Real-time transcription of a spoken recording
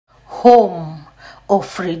home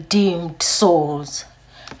of redeemed souls.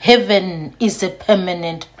 Heaven is a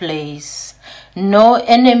permanent place. No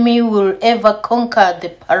enemy will ever conquer the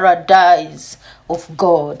paradise of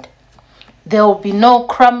God. There will be no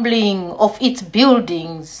crumbling of its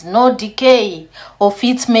buildings, no decay of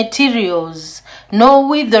its materials, no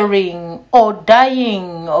withering or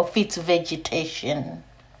dying of its vegetation.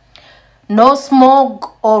 No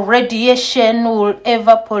smoke or radiation will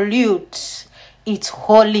ever pollute its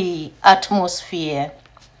holy atmosphere.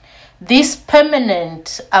 This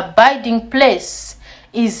permanent abiding place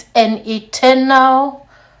is an eternal,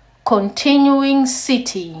 continuing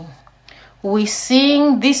city. We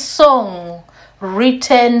sing this song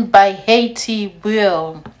written by Haiti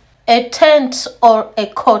Buell. A tent or a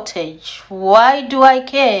cottage, why do I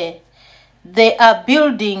care? They are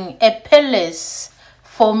building a palace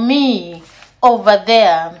for me over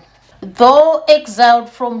there. Though exiled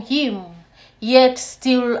from him, yet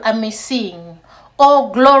still I may sing.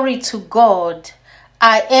 Oh, glory to God,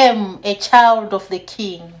 I am a child of the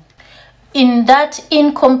King. In that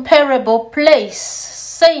incomparable place,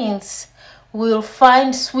 saints will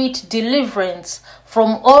find sweet deliverance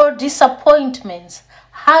from all disappointments,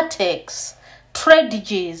 heartaches,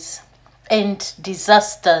 tragedies, and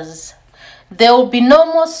disasters. There will be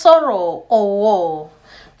no more sorrow or war.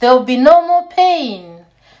 There will be no more pain.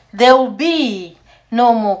 There will be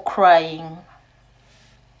no more crying.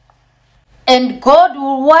 And God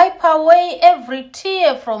will wipe away every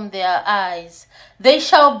tear from their eyes. There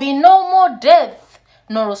shall be no more death,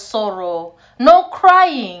 nor sorrow, no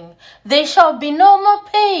crying. There shall be no more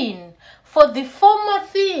pain, for the former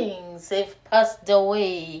things have passed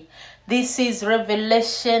away. This is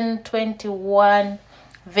Revelation 21,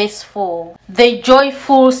 verse 4. The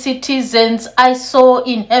joyful citizens I saw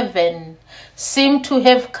in heaven seem to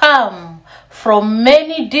have come from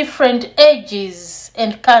many different ages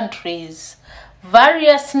and countries.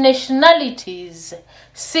 Various nationalities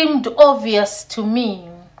seemed obvious to me.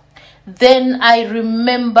 Then I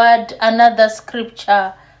remembered another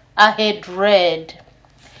scripture I had read.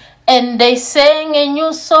 And they sang a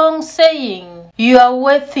new song saying, "You are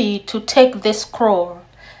worthy to take the scroll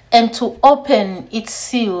and to open its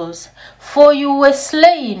seals, for you were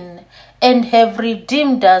slain and have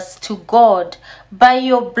redeemed us to God by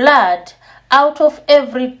your blood out of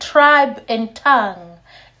every tribe and tongue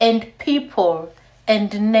and people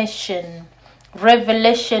and nation."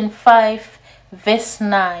 Revelation 5, verse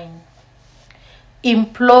 9.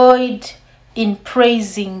 Employed in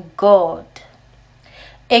praising God.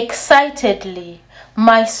 Excitedly,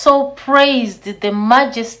 my soul praised the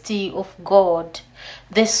majesty of God,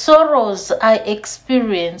 the sorrows I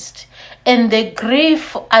experienced, and the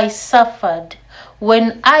grief I suffered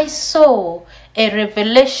when I saw a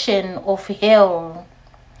revelation of hell.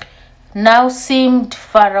 Now seemed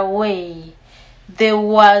far away. There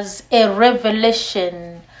was a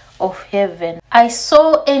revelation of heaven. I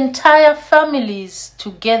saw entire families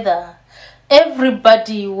together.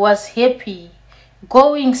 Everybody was happy,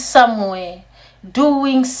 going somewhere,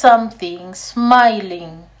 doing something,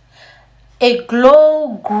 smiling. A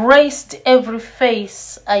glow graced every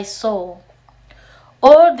face I saw.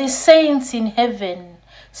 All the saints in heaven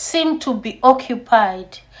seemed to be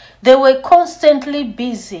occupied. They were constantly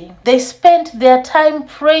busy. They spent their time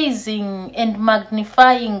praising and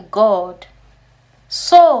magnifying God.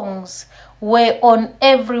 Songs were on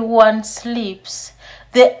everyone's lips.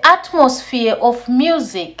 The atmosphere of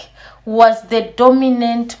music was the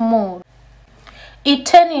dominant mood.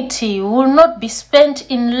 Eternity will not be spent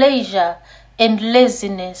in leisure and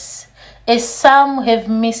laziness, as some have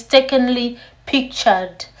mistakenly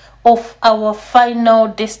pictured of our final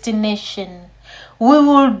destination. We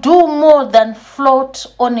will do more than float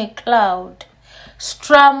on a cloud,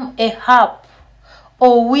 strum a harp,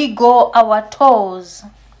 or wiggle our toes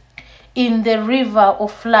in the river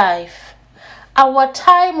of life. Our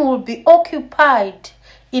time will be occupied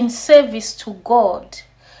in service to God.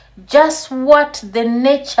 Just what the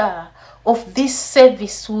nature of this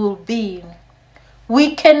service will be,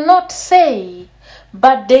 we cannot say,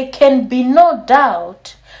 but there can be no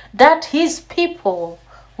doubt that his people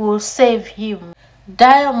will save him.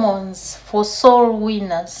 Diamonds for soul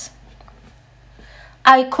winners.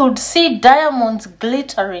 I could see diamonds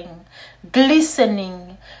glittering,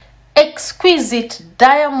 glistening, exquisite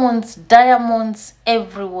diamonds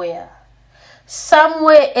everywhere. Some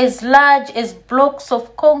were as large as blocks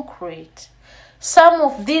of concrete. Some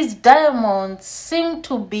of these diamonds seemed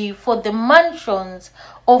to be for the mansions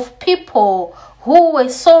of people who were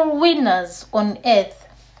soul winners on earth.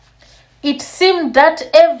 It seemed that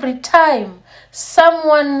every time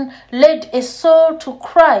someone led a soul to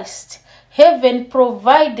Christ, Heaven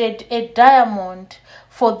provided a diamond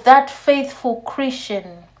for that faithful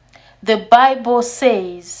Christian. The Bible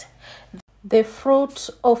says, "The fruit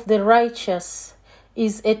of the righteous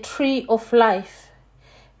is a tree of life,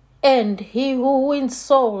 and he who wins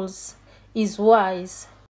souls is wise."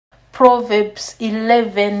 Proverbs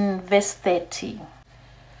 11 verse 30.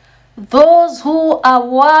 Those who are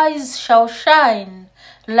wise shall shine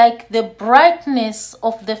like the brightness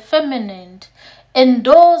of the firmament, and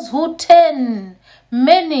those who turn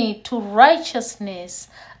many to righteousness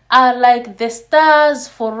are like the stars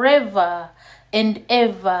forever and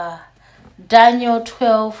ever. Daniel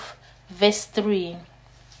 12 verse 3.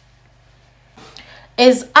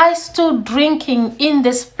 As I stood drinking in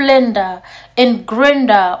the splendor and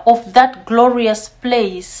grandeur of that glorious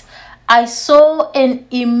place, I saw an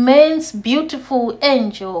immense, beautiful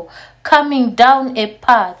angel coming down a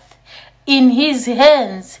path. In his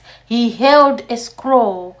hands he held a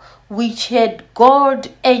scroll which had gold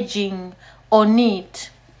edging on it.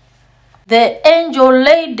 The angel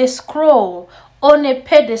laid the scroll on a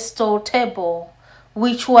pedestal table,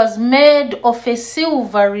 which was made of a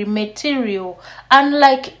silvery material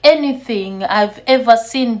unlike anything I've ever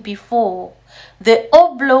seen before. The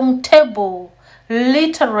oblong table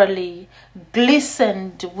literally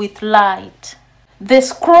glistened with light. The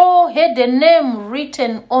scroll had a name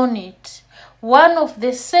written on it. One of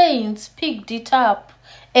the saints picked it up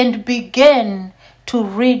and began to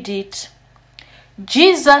read it.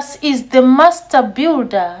 "Jesus is the master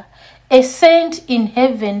builder," a saint in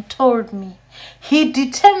heaven told me. "He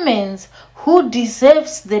determines who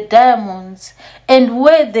deserves the diamonds and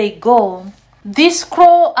where they go." This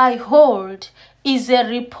scroll I hold is a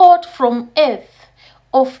report from earth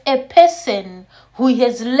of a person who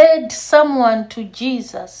has led someone to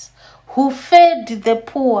Jesus, who fed the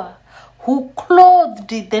poor, who clothed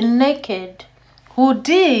the naked, who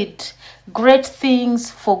did great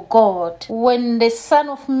things for God. When the Son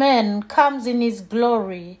of Man comes in his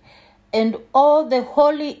glory and all the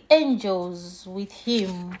holy angels with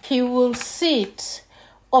him, he will sit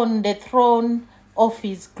on the throne of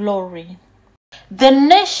his glory. The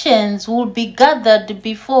nations will be gathered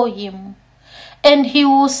before him, and he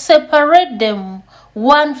will separate them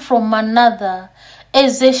one from another,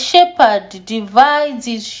 as a shepherd divides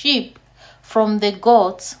his sheep from the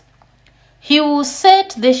goats. He will set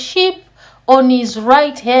the sheep on his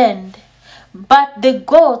right hand, but the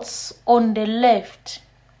goats on the left.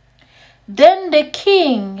 Then the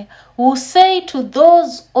king will say to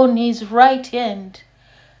those on his right hand,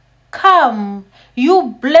 "Come,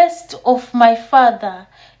 you blessed of my Father,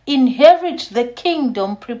 inherit the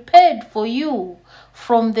kingdom prepared for you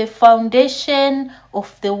from the foundation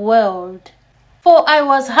of the world. For I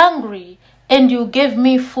was hungry, and you gave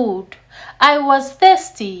me food. I was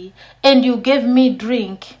thirsty, and you gave me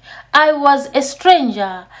drink. I was a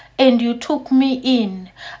stranger, and you took me in.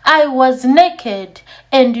 I was naked,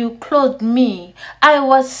 and you clothed me. I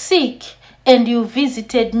was sick, and you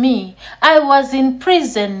visited me. I was in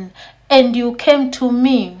prison, and you came to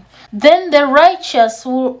me." Then the righteous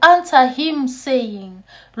will answer him, saying,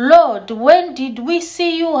 "Lord, when did we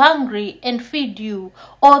see you hungry and feed you,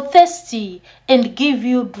 or thirsty and give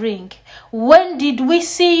you drink? When did we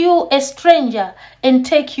see you a stranger and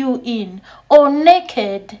take you in, or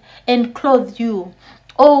naked and clothe you?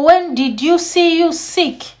 Or when did you see you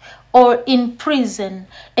sick or in prison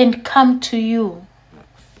and come to you?"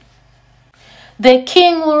 The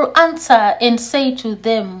king will answer and say to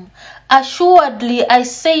them, "Assuredly I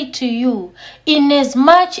say to you,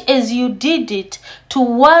 inasmuch as you did it to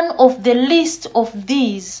one of the least of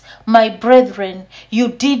these, my brethren, you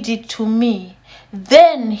did it to me."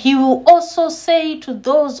 Then he will also say to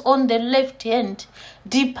those on the left hand,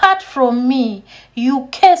 "Depart from me, you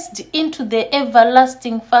cast into the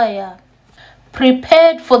everlasting fire,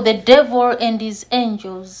 prepared for the devil and his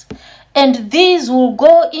angels. And these will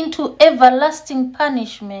go into everlasting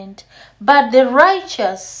punishment, but the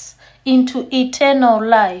righteous into eternal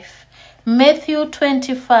life." Matthew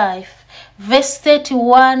 25, verse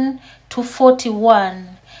 31 to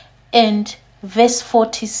 41 and verse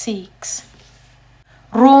 46.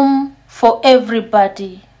 Room for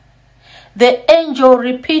everybody. The angel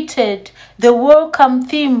repeated the welcome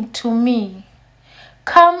theme to me.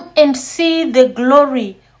 "Come and see the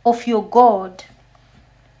glory of your God."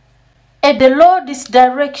 At the Lord's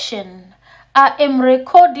direction, I am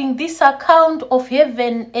recording this account of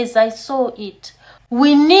heaven as I saw it.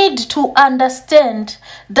 We need to understand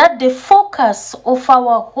that the focus of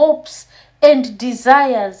our hopes and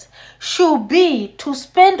desires should be to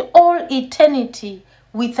spend all eternity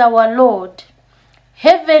with our Lord.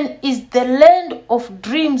 Heaven is the land of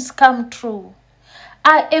dreams come true.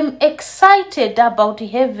 I am excited about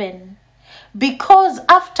heaven, because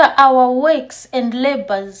after our works and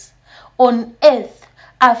labors on earth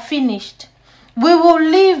are finished, we will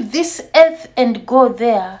leave this earth and go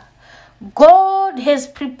there. God has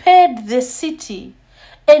prepared the city,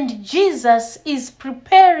 and Jesus is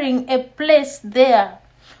preparing a place there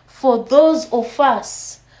for those of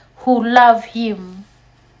us who love him.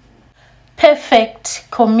 Perfect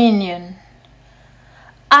communion,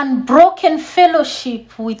 unbroken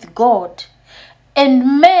fellowship with God,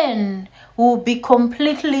 and man will be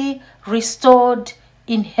completely restored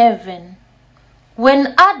in heaven.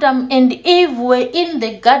 When Adam and Eve were in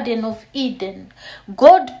the Garden of Eden,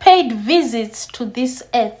 God paid visits to this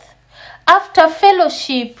earth. After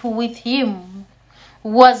fellowship with him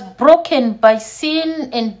was broken by sin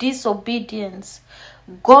and disobedience,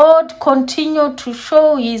 God continued to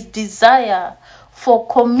show his desire for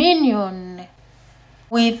communion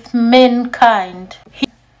with mankind.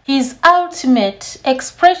 His ultimate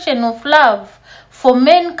expression of love for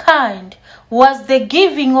mankind was the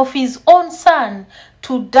giving of his own son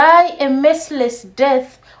to die a merciless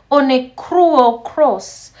death on a cruel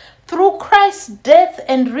cross. Through Christ's death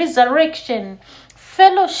and resurrection,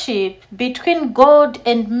 fellowship between God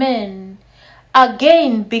and man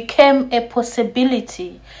again became a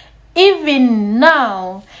possibility. Even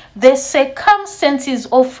now, the circumstances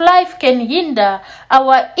of life can hinder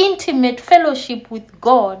our intimate fellowship with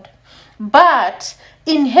God. But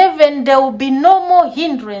in heaven, there will be no more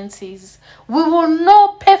hindrances. We will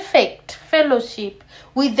know perfect fellowship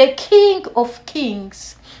with the King of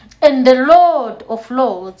Kings and the Lord of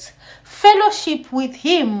Lords. Fellowship with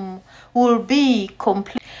him will be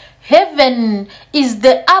complete. Heaven is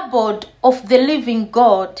the abode of the living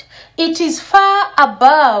God. It is far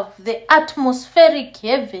above the atmospheric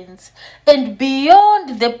heavens and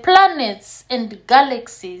beyond the planets and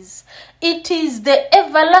galaxies. It is the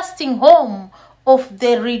everlasting home of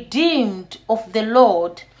the redeemed of the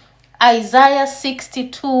Lord. Isaiah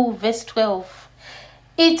 62 verse 12.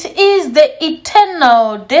 It is the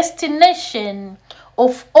eternal destination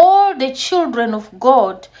of all the children of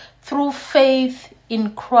God through faith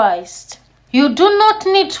in Christ. You do not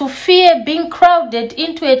need to fear being crowded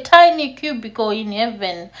into a tiny cubicle in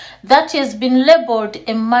heaven that has been labeled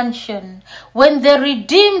a mansion. When the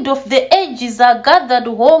redeemed of the ages are gathered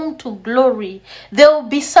home to glory, there will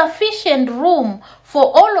be sufficient room for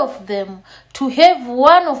all of them to have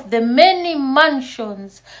one of the many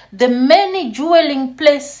mansions, the many dwelling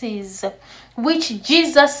places which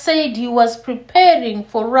Jesus said he was preparing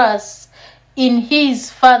for us in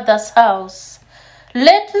his Father's house.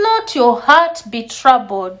 Let not your heart be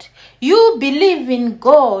troubled. You believe in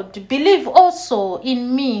God, believe also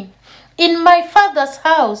in me. In my Father's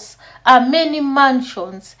house are many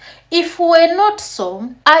mansions. If it were not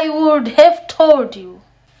so, I would have told you.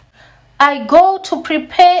 I go to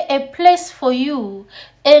prepare a place for you,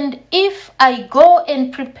 and if I go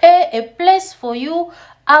and prepare a place for you,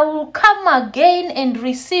 I will come again and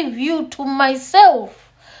receive you to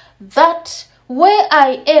myself, that where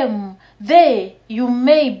I am, there you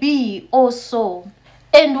may be also.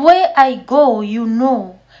 And where I go, you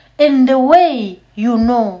know, and the way you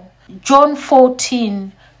know. John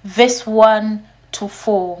 14, verse 1 to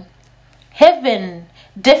 4. Heaven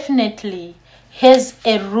definitely has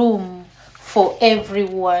a room for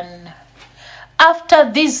everyone.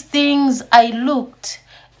 After these things I looked,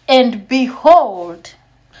 and behold,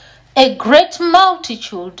 a great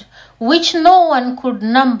multitude, which no one could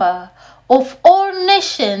number, of all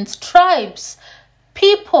nations, tribes,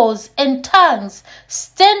 peoples, and tongues,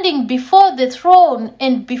 standing before the throne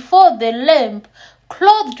and before the Lamb,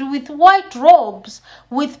 clothed with white robes,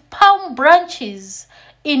 with palm branches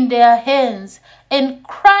in their hands, and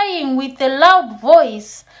crying with a loud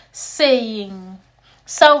voice, saying,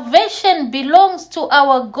 Salvation belongs to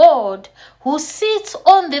our God, who sits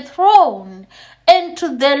on the throne, and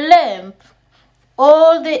to the Lamb.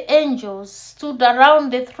 All the angels stood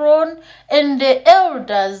around the throne, and the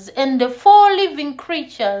elders and the 4 living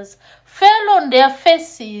creatures fell on their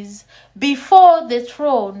faces before the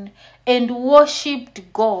throne and worshipped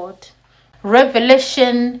God.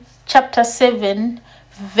 Revelation chapter 7,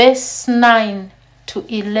 verse 9 to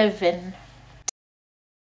 11.